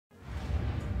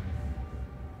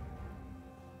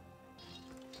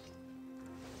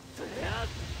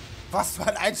Was für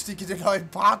ein Einstieg in den neuen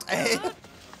Part, ey.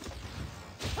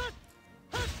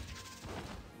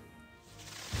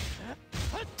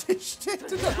 Die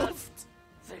steht in der Luft.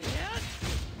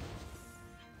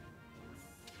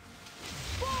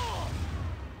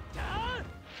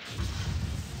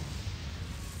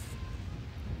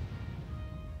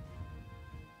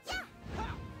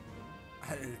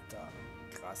 Alter,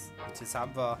 krass. Und jetzt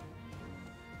haben wir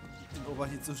den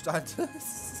Oberhitzustand.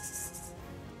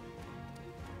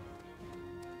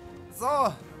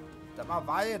 So, dann mal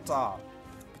weiter.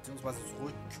 Beziehungsweise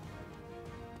zurück.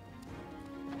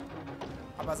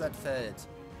 Aber seit Feld.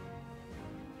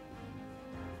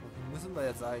 Wo müssen wir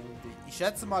jetzt eigentlich? Ich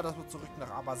schätze mal, dass wir zurück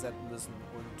nach Aberset müssen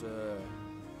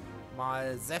und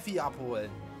mal Seffi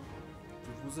abholen.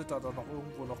 Du wuselt da doch noch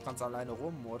irgendwo noch ganz alleine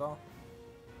rum, oder?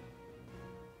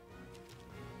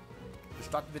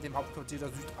 Gestatten wir dem Hauptquartier der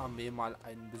Südarmee mal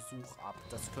einen Besuch ab.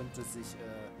 Das könnte sich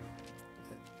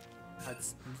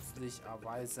als nützlich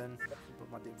erweisen.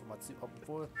 Mal die Information,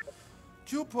 obwohl.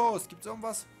 Q-Post, gibt's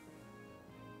irgendwas?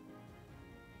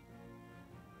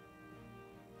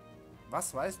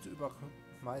 Was weißt du über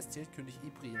Majestät König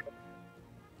Ibri?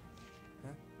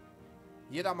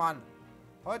 Jedermann,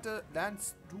 heute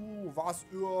lernst du was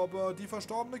über die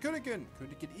verstorbene Königin.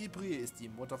 Königin Ibri ist die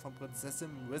Mutter von Prinzessin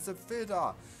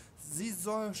Filda. Sie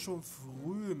soll schon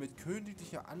früh mit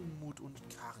königlicher Anmut und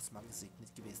Charisma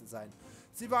gesegnet gewesen sein.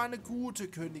 Sie war eine gute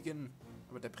Königin,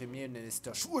 aber der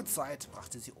Premierminister Schulzeit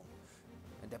brachte sie um.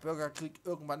 Wenn der Bürgerkrieg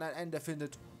irgendwann ein Ende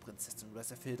findet und Prinzessin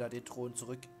Filda den Thron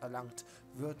zurückerlangt,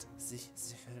 wird sich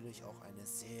sicherlich auch eine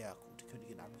sehr gute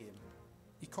Königin abgeben.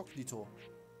 Inkognito.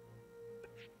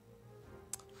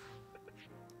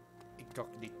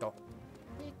 Inkognito.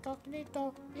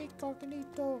 Inkognito.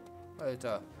 Inkognito.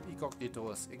 Alter,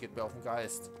 Inkognitos, ihr geht mir auf den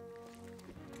Geist.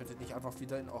 Könnt ihr nicht einfach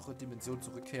wieder in eure Dimension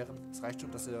zurückkehren? Es reicht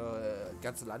schon, dass ihr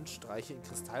ganze Landstreiche in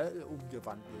Kristall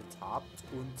umgewandelt habt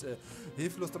und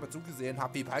hilflos dabei zugesehen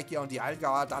habt, wie Palkia und die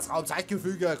Alga das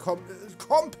Raumzeitgefüge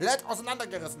komplett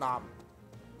auseinandergerissen haben.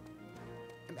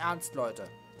 Im Ernst, Leute.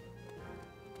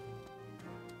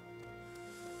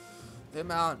 Im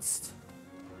Ernst.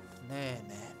 Nee.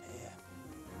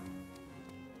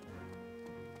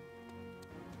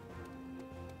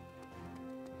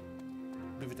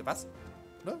 Bitte was?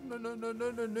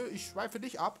 Nö, ich schweife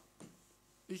nicht ab.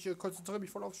 Ich konzentriere mich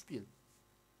voll aufs Spiel.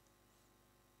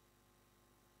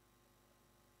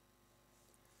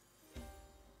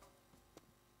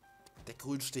 Der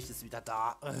Grünstich ist wieder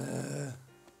da.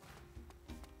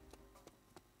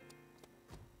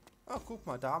 Oh, guck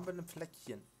mal, da haben wir ein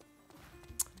Fleckchen.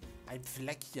 Ein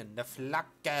Fleckchen, eine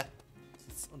Flagge,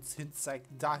 die uns hinzeigt.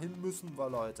 Dahin müssen wir,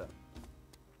 Leute.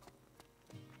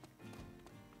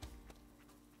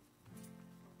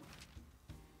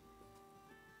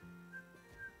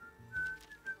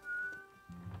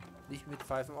 Nicht mit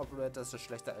Pfeifen Operator, das ist ein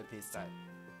schlechter LP-Style.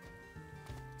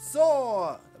 So,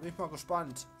 da bin ich mal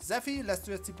gespannt. Seffi, lässt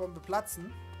du jetzt die Bombe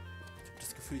platzen? Ich habe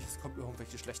das Gefühl, es kommen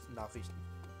irgendwelche schlechten Nachrichten.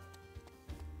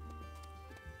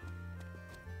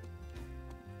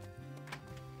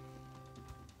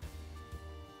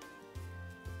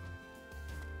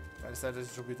 Kann es sein, dass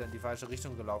ich schon wieder in die falsche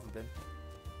Richtung gelaufen bin?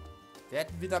 Wir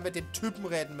hätten wieder mit dem Typen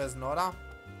reden müssen, oder?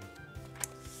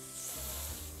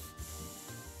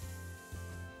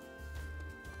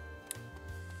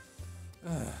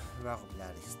 Warum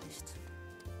lerne ich es nicht?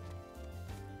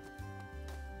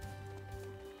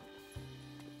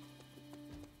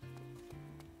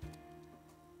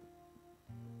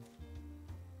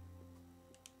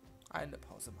 Eine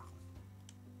Pause machen.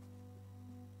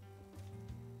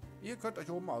 Ihr könnt euch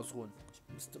oben ausruhen. Ich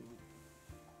müsste... I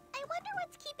wonder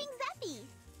what's keeping Zeffy.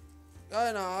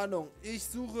 Keine Ahnung. Ich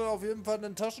suche auf jeden Fall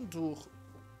ein Taschentuch.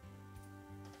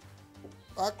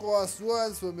 Akro, hast du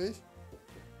eins für mich?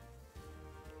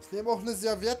 Ich nehme auch eine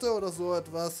Serviette oder so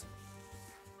etwas.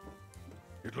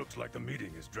 It looks like the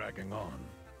meeting is dragging on.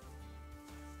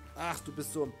 Ach, du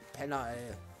bist so ein Penner,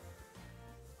 ey.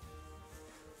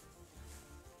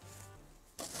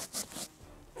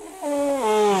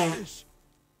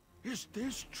 Is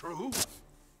this true?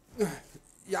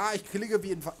 Ja, ich klinge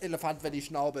wie ein Elefant, wenn ich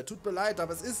schnaube. Tut mir leid,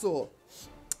 aber es ist so.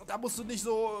 Da musst du nicht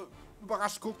so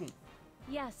überrascht gucken.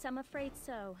 Yes, I'm afraid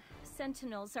so.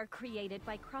 Sentinels are created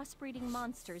by crossbreeding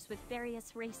monsters with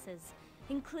various races,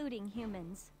 including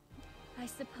humans. I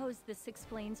suppose this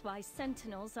explains why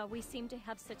Sentinels always seem to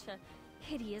have such a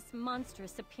hideous,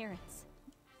 monstrous appearance.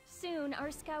 Soon,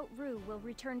 our scout Rue will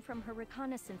return from her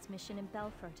reconnaissance mission in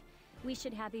Belfort. We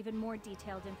should have even more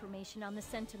detailed information on the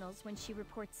Sentinels when she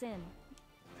reports in.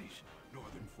 These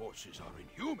northern forces are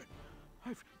inhuman.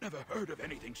 I've never heard of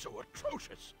anything so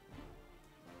atrocious.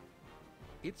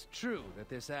 It's true that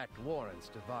this act warrants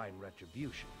divine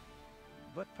retribution,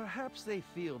 but perhaps they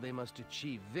feel they must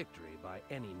achieve victory by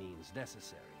any means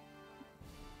necessary.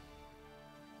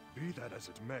 Be that as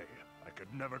it may, I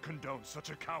could never condone such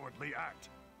a cowardly act.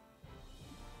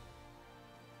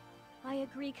 I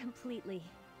agree completely.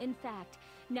 In fact,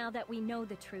 now that we know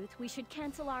the truth, we should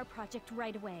cancel our project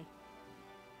right away.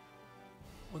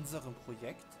 Unserem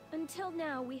Projekt? Until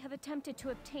now, we have attempted to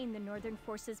obtain the Northern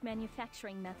Forces'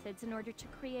 manufacturing methods in order to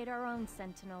create our own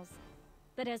Sentinels.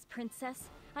 But as Princess,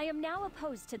 I am now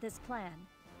opposed to this plan.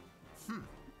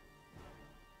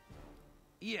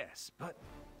 Yes, but...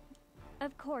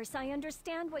 Of course, I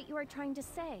understand what you are trying to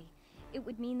say. It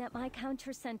would mean that my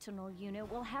counter-sentinel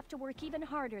unit will have to work even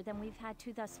harder than we've had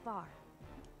to thus far.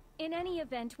 In any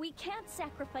event, we can't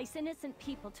sacrifice innocent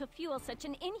people to fuel such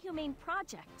an inhumane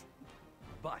project.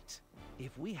 But,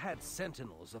 if we had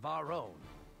Sentinels of our own,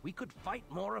 we could fight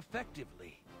more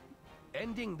effectively.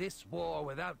 Ending this war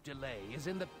without delay is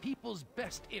in the people's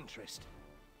best interest.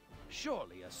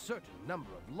 Surely a certain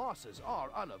number of losses are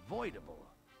unavoidable.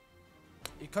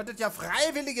 Ihr könntet ja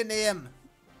Freiwillige nehmen.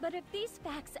 But if these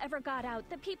facts ever got out,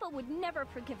 the people would never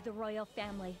forgive the royal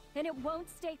family, and it won't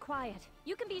stay quiet.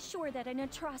 You can be sure that an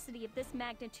atrocity of this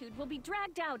magnitude will be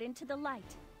dragged out into the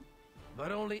light.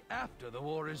 But only after the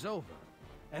war is over.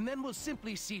 And then we'll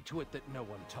simply see to it that no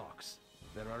one talks.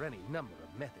 There are any number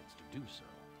of methods to do so.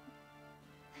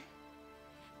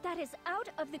 That is out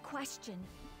of the question.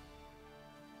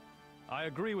 I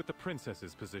agree with the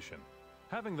princess's position.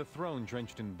 Having the throne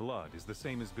drenched in blood is the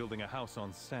same as building a house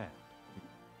on sand.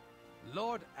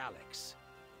 Lord Alex,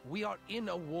 we are in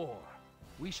a war.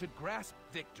 We should grasp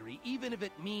victory even if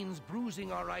it means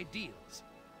bruising our ideals.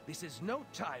 This is no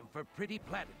time for pretty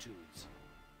platitudes.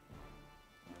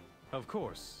 Of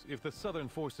course, if the southern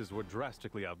forces were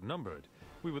drastically outnumbered,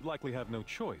 we would likely have no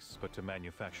choice but to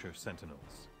manufacture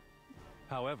Sentinels.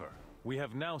 However, we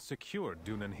have now secured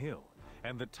Dunan Hill,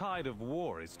 and the tide of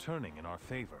war is turning in our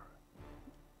favor.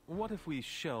 What if we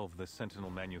shelve the Sentinel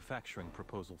manufacturing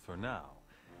proposal for now,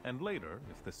 and later,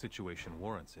 if the situation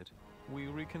warrants it, we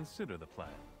reconsider the plan?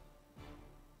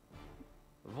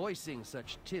 Voicing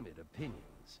such timid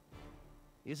opinions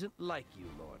isn't like you,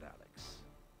 Lord Alex.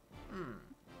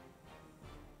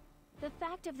 The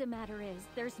fact of the matter is,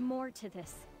 there's more to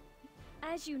this.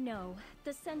 As you know,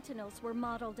 the Sentinels were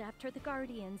modeled after the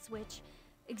Guardians, which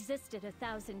existed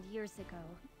 1,000 years ago.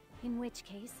 In which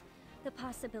case, the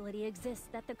possibility exists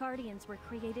that the Guardians were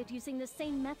created using the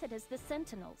same method as the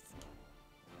Sentinels.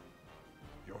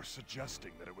 You're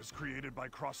suggesting that it was created by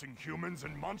crossing humans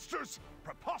and monsters?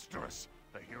 Preposterous!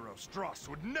 The hero Strauss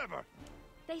would never...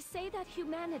 They say that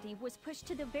humanity was pushed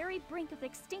to the very brink of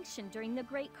extinction during the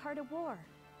Great Carta War.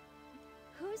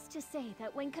 Who's to say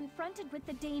that when confronted with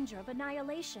the danger of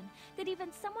annihilation, that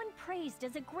even someone praised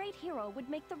as a great hero would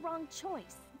make the wrong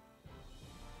choice?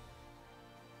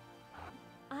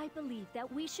 I believe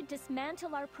that we should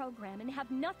dismantle our program and have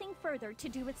nothing further to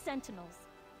do with Sentinels.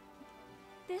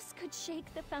 This could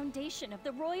shake the foundation of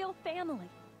the royal family.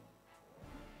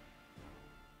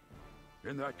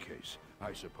 In that case,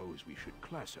 I suppose we should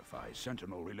classify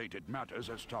Sentinel-related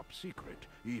matters as top secret,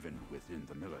 even within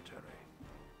the military.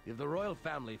 If the royal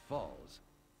family falls,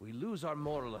 we lose our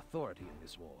moral authority in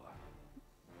this war.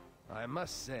 I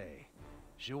must say,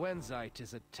 Xuanzite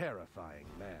is a terrifying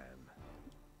man.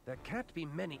 There can't be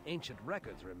many ancient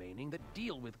records remaining that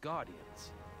deal with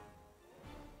Guardians.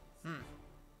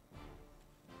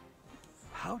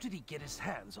 How did he get his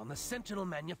hands on the Sentinel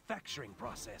manufacturing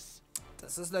process?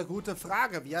 Das ist eine gute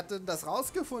Frage. Wie hat denn das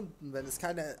rausgefunden, wenn es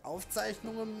keine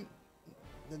Aufzeichnungen,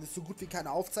 wenn es so gut wie keine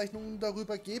Aufzeichnungen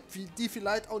darüber gibt, wie die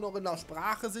vielleicht auch noch in einer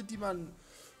Sprache sind, die man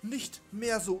nicht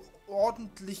mehr so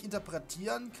ordentlich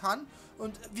interpretieren kann?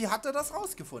 Und wie hat er das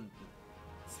rausgefunden?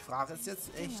 Die Frage ist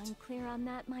jetzt echt.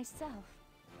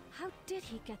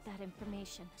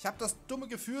 Ich habe das dumme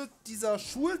Gefühl, dieser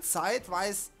Schulzeit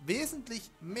weiß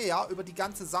wesentlich mehr über die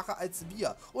ganze Sache als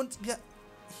wir. Und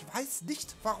ich weiß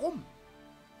nicht warum.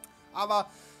 Aber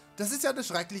das ist ja eine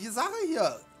schreckliche Sache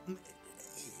hier.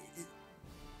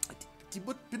 Die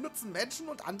benutzen Menschen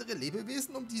und andere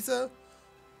Lebewesen, um diese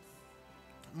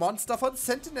Monster von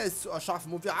Sentinels zu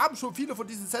erschaffen. Und wir haben schon viele von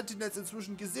diesen Sentinels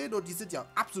inzwischen gesehen und die sind ja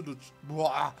absolut...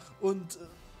 Boah. Und...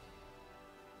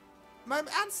 mal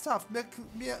ernsthaft,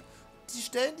 die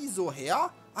stellen die so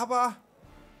her, aber...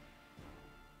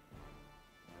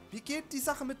 Mir geht die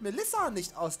Sache mit Melissa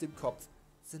nicht aus dem Kopf.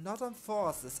 The Northern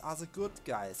Forces are the good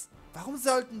guys. Warum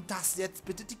sollten das jetzt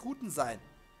bitte die Guten sein?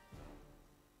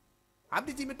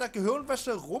 Haben die mit einer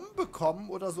Gehirnwäsche rumbekommen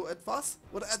oder so etwas?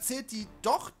 Oder erzählt die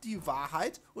doch die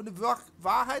Wahrheit und in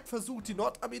Wahrheit versucht die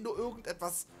Nordarmee nur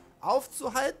irgendetwas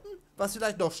aufzuhalten, was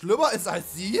vielleicht noch schlimmer ist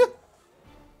als sie?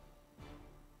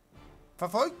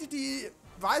 Verfolgt die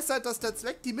Weisheit, dass der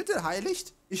Zweck die Mittel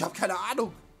heiligt? Ich habe keine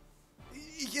Ahnung.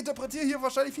 Ich interpretiere hier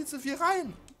wahrscheinlich viel zu viel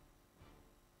rein.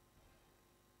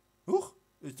 Huch,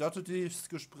 ich dachte, das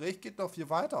Gespräch geht noch viel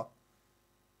weiter.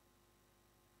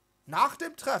 Nach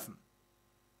dem Treffen.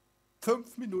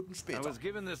 5 Minuten I später. was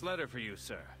given this letter for you,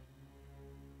 sir.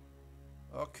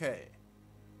 Okay.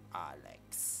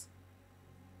 Alex.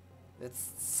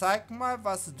 Jetzt zeig mal,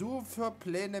 was du für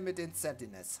Pläne mit den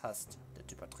Sentinels hast. Der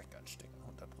Typ hat Dreck anstecken,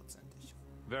 100%ig.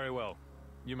 Very well.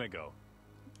 You may go.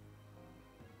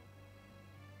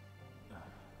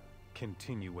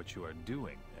 Continue what you are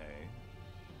doing, eh?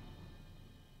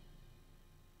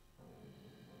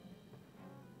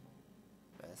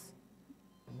 Was?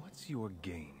 What's your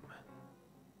game?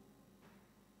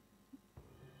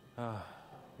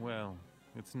 Well,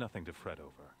 it's nothing to fret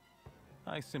over.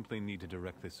 I simply need to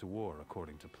direct this war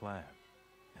according to plan,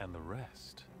 and the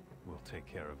rest will take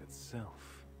care of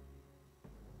itself.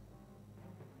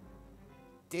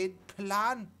 Den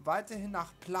Plan weiterhin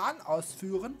nach Plan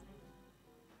ausführen?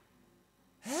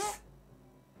 Hä?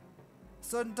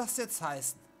 Was soll denn das jetzt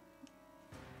heißen?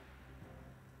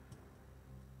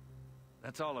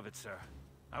 That's all of it, sir.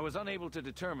 I was unable to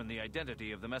determine the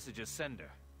identity of the message's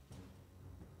sender.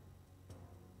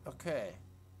 Okay.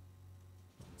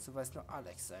 So weiß nur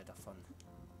Alex sei davon.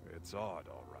 It's odd,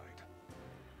 all right.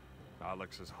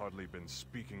 Alex has hardly been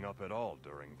speaking up at all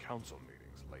during council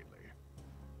meetings lately.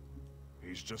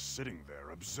 He's just sitting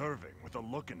there, observing, with a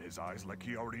look in his eyes like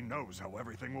he already knows how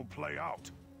everything will play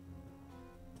out.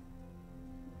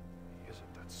 He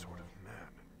isn't that sort of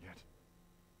man, and yet...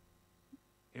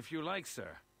 If you like,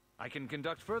 sir, I can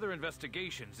conduct further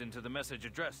investigations into the message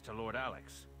addressed to Lord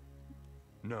Alex.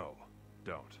 No,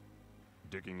 don't.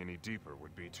 Digging any deeper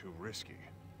would be too risky.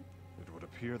 It would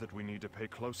appear that we need to pay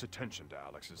close attention to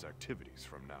Alex's activities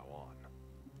from now on.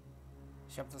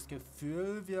 Ich habe das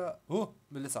Gefühl, wir... Oh,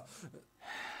 Melissa.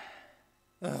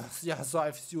 Ja, so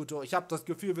ein Judo. Ich habe das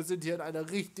Gefühl, wir sind hier in eine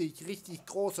richtig, richtig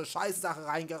große Scheißsache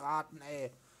reingeraten,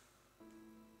 ey.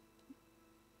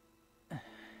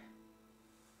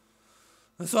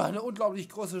 So eine unglaublich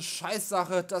große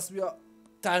Scheißsache, dass wir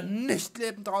da nicht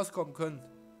lebend rauskommen können.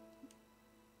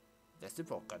 Da sind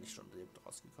wir auch gar nicht schon lebend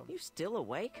rausgekommen. You still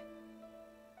awake?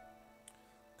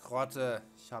 Grotte,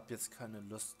 ich habe jetzt keine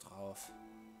Lust drauf.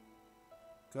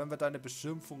 Können wir deine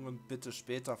Beschimpfungen bitte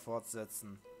später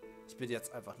fortsetzen? Ich bin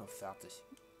jetzt einfach nur fertig.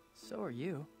 So are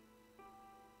you.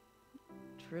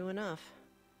 True enough.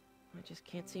 I just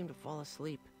can't seem to fall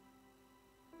asleep.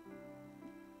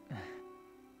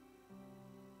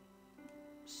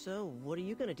 So, what are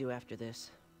you gonna do after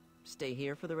this? Stay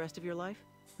here for the rest of your life?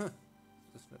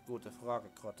 Das ist eine gute Frage,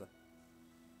 Grotte.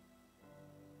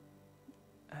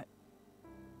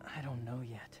 I don't know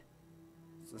yet.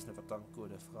 Das ist eine verdammt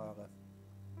gute Frage.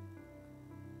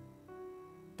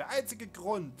 Der einzige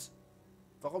Grund,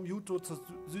 warum Yuto zur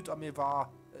Südarmee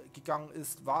gegangen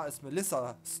ist, war es,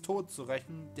 Melissas Tod zu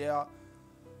rächen, der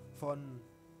von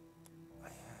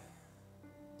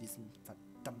diesem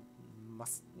verdammten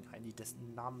Maskenheini,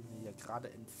 dessen Namen mir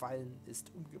gerade entfallen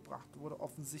ist, umgebracht wurde,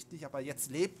 offensichtlich. Aber jetzt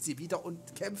lebt sie wieder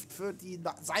und kämpft für die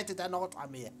Seite der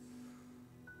Nordarmee.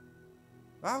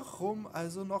 Warum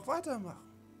also noch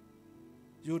weitermachen?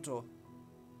 Yuto,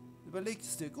 überleg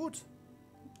es dir gut.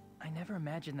 I never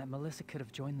imagined that Melissa could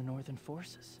have joined the Northern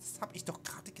Forces. Das habe ich doch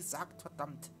gerade gesagt,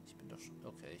 verdammt. Ich bin doch schon...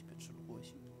 Okay, ich bin schon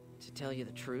ruhig. To tell you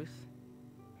the truth,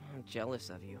 I'm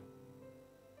jealous of you.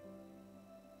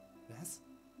 Was?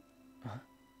 Huh?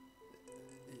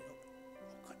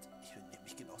 Oh Gott, ich bin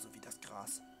nämlich genauso wie das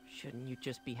Gras. Shouldn't you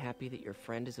just be happy that your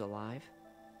friend is alive?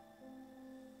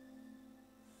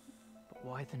 But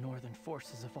why the Northern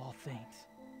Forces of all things?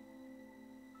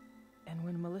 And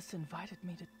when Melissa invited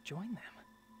me to join them,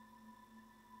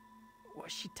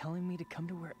 was she telling me to come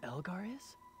to where Elgar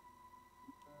is?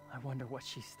 I wonder what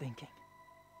she's thinking.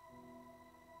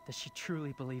 Does she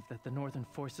truly believe that the Northern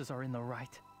Forces are in the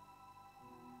right?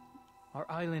 Our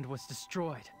island was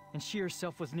destroyed, and she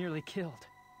herself was nearly killed.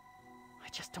 I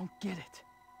just don't get it.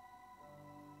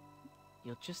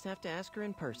 You'll just have to ask her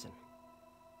in person.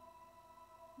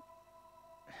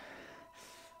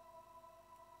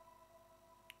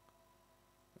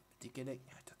 Die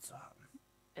Gelegenheit dazu haben.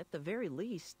 At the very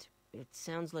least, it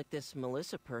sounds like this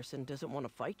Melissa person doesn't want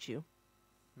to fight you.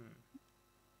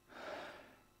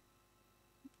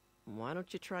 Why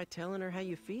don't you try telling her how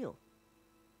you feel?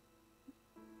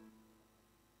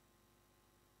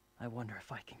 I wonder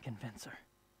if I can convince her.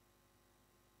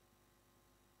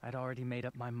 I'd already made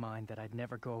up my mind that I'd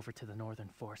never go over to the Northern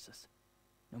Forces,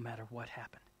 no matter what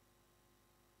happened.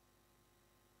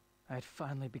 I'd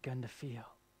finally begun to feel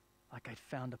like I'd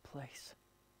found a place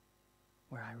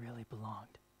where I really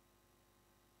belonged.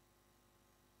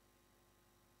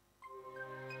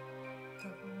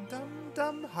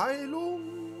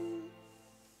 Heilung.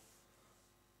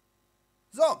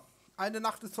 So, eine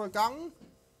Nacht ist vergangen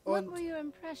What und were your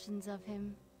impressions of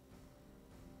him?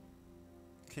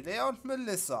 Claire und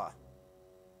Melissa.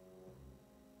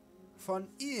 Von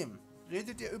ihm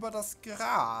redet ihr über das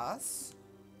Gras?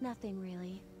 Nothing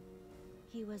really.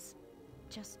 He was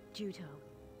just Juto.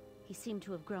 He seemed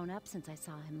to have grown up since I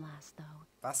saw him last, though.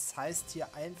 Was heißt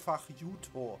hier einfach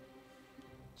Juto?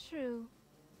 True.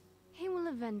 He will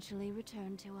eventually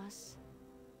return to us.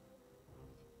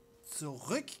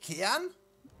 Zurückkehren?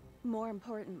 More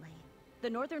importantly, the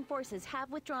Northern forces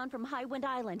have withdrawn from High Wind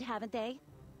Island, haven't they?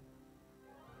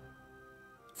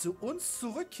 Zu uns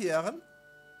zurückkehren?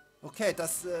 Okay,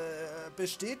 das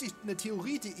bestätigt eine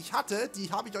Theorie, die ich hatte.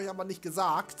 Die habe ich euch aber nicht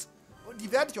gesagt. Und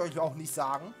die werde ich euch auch nicht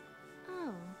sagen.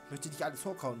 Oh. Ich möchte nicht alles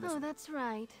vorkauen müssen. Oh, that's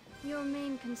right. Your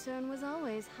main concern was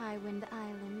always High Wind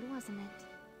Island, wasn't it?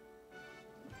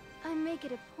 I make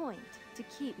it a point to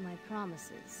keep my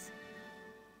promises.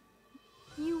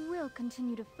 You will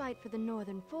continue to fight for the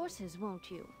Northern forces,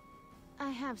 won't you? I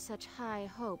have such high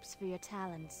hopes for your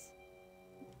talents.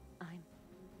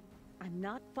 I'm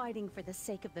not fighting for the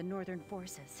sake of the Northern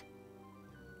forces.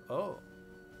 Oh.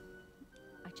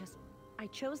 I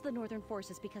chose the Northern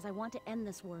forces because I want to end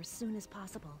this war as soon as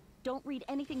possible. Don't read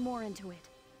anything more into it.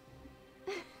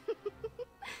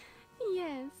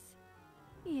 Yes.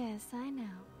 Yes, I know.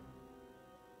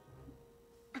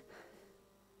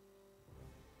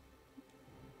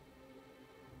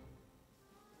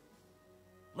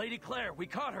 Lady Claire, we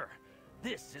caught her!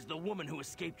 This is the woman who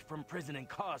escaped from prison and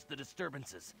caused the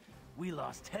disturbances. We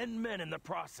lost 10 men in the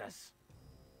process.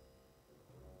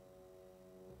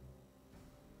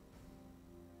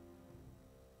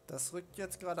 Das rückt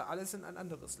jetzt gerade alles in ein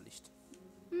anderes Licht.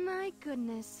 My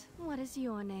goodness, what is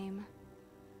your name?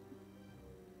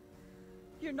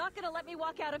 You're not gonna let me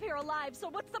walk out of here alive, so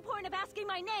what's the point of asking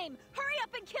my name? Hurry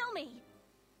up and kill me!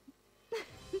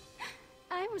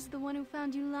 I was the one who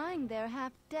found you lying there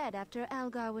half dead after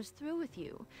Algar was through with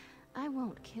you. I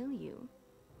won't kill you.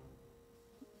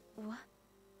 What?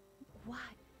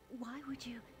 Why would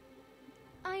you?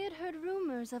 I had heard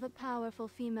rumors of a powerful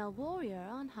female warrior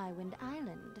on Highwind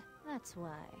Island. That's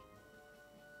why.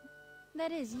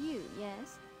 That is you,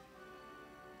 yes?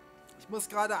 Ich muss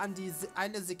gerade an die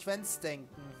eine Sequenz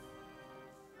denken,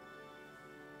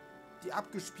 die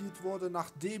abgespielt wurde,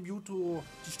 nachdem Yuto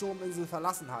die Sturminsel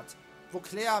verlassen hat. Wo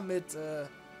Claire mit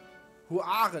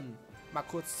Huaren mal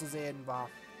kurz zu sehen war.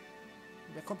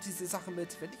 Und da kommt diese Sache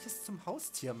mit, wenn ich es zum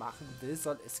Haustier machen will,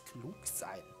 soll es klug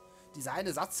sein. Dieser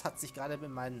eine Satz hat sich gerade mit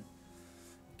meinen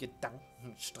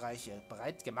Gedankenstreiche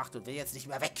bereit gemacht und will jetzt nicht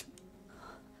mehr weg.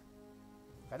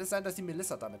 Kann es sein, dass die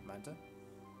Melissa damit meinte?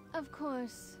 Of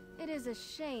course, it is a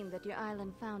shame that your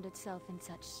island found itself in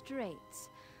such straits.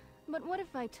 But what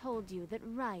if I told you that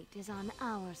right is on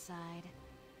our side?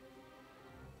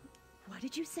 What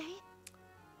did you say?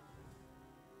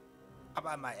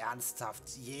 Aber mal ernsthaft,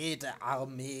 jede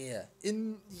Armee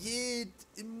in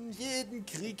jedem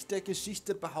Krieg der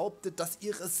Geschichte behauptet, dass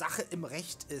ihre Sache im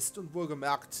Recht ist. Und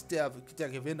wohlgemerkt, der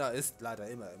Gewinner ist leider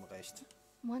immer im Recht.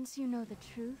 Once you know the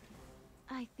truth,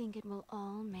 I think it will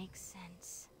all make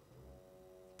sense.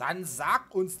 Dann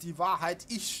sag uns die Wahrheit.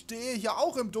 Ich stehe hier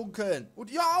auch im Dunkeln. Und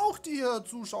ihr auch, die hier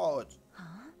zuschaut.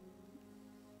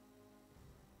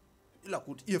 Na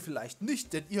gut, ihr vielleicht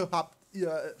nicht, denn ihr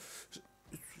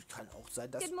kann auch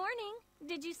sein, dass... Good morning.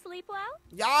 Did you sleep well?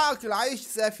 Ja, gleich,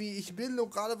 Seffi. Ich will nur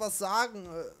gerade was sagen.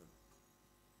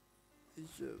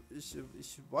 Ich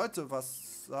wollte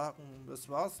was sagen. Was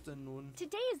war's denn nun?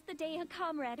 Today is the day a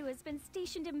comrade who has been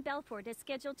stationed in Belfort is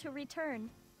scheduled to return.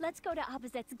 Let's go to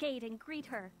Opposite's gate and greet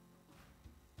her.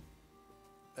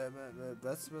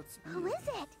 Was wird's? Who is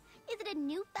it? Is it a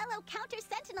new fellow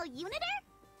Counter-Sentinel Uniter?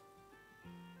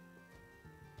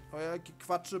 Euer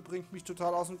Gequatsche bringt mich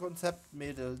total aus dem Konzept,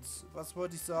 Mädels. Was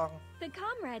wollte ich sagen? The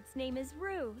comrade's name is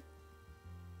Rue.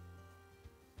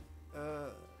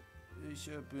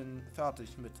 Ich bin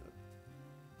fertig mit...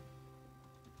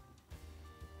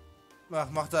 Ach,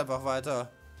 macht einfach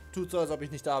weiter. Tut so, als ob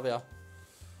ich nicht da wäre.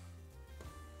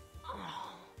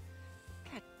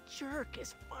 That jerk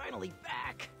is finally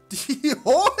back. Die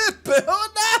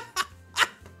Hohlbirne!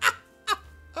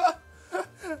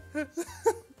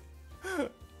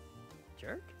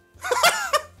 Jerk?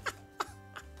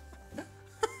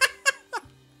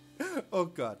 Oh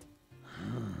Gott.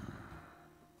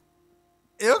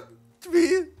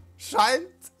 Irgendwie scheint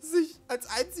sich als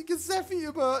einzige Seffi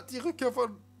über die Rückkehr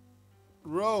von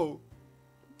Row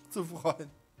zu freuen.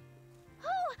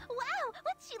 Oh, wow,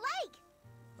 what's she like?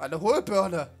 Eine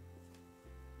Hohlbirne.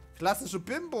 Klassische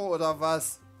Bimbo oder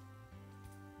was?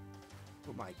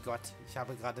 Oh mein Gott, ich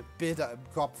habe gerade Bilder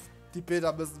im Kopf. Die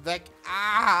Bilder müssen weg.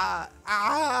 Ah!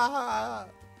 Ah!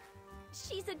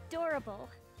 She's adorable.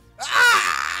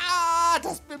 Ah!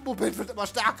 Das Bimbo-Bild wird immer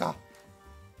stärker.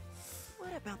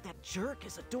 What about that jerk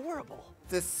is adorable?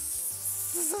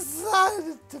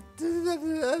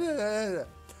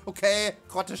 Okay,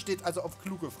 Grotte steht also auf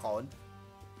kluge Frauen.